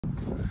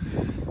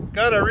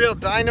Got a real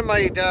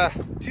dynamite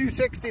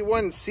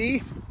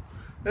 261C.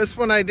 This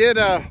one I did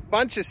a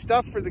bunch of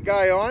stuff for the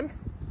guy on,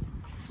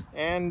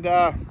 and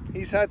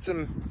he's had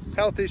some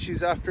health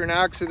issues after an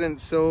accident,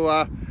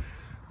 so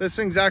this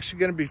thing's actually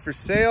going to be for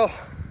sale.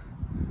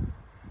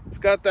 It's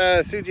got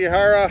the Sugi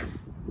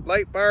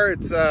light bar.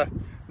 It's a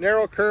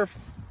narrow curve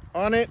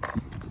on it.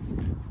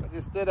 I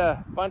just did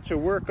a bunch of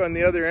work on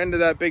the other end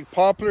of that big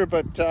poplar,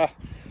 but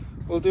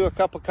we'll do a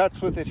couple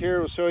cuts with it here.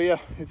 We'll show you.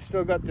 It's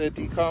still got the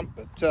decomp,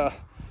 but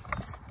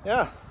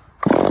yeah.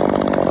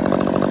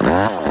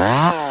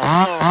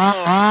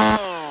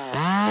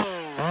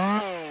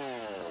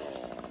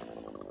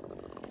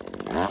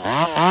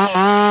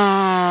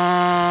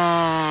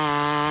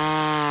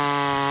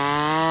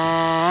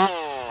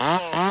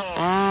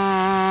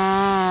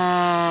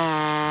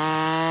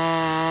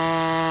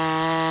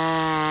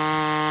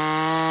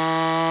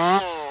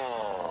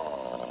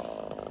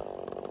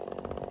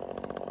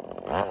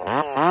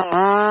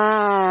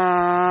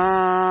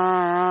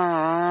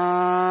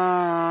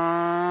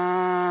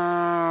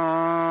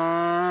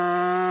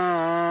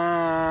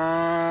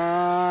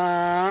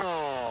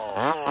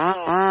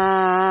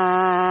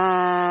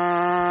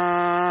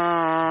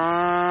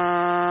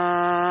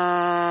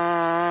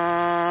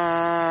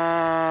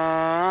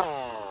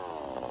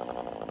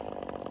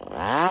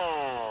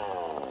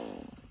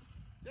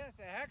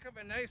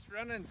 A nice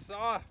running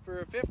saw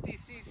for a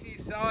 50cc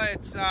saw.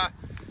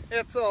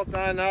 It's all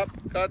done up.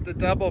 Got the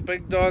double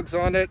big dogs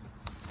on it.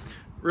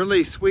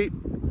 Really sweet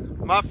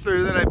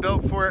muffler that I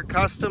built for it,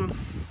 custom.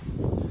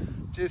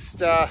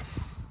 Just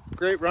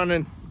great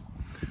running.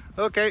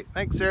 Okay,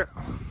 thanks, sir.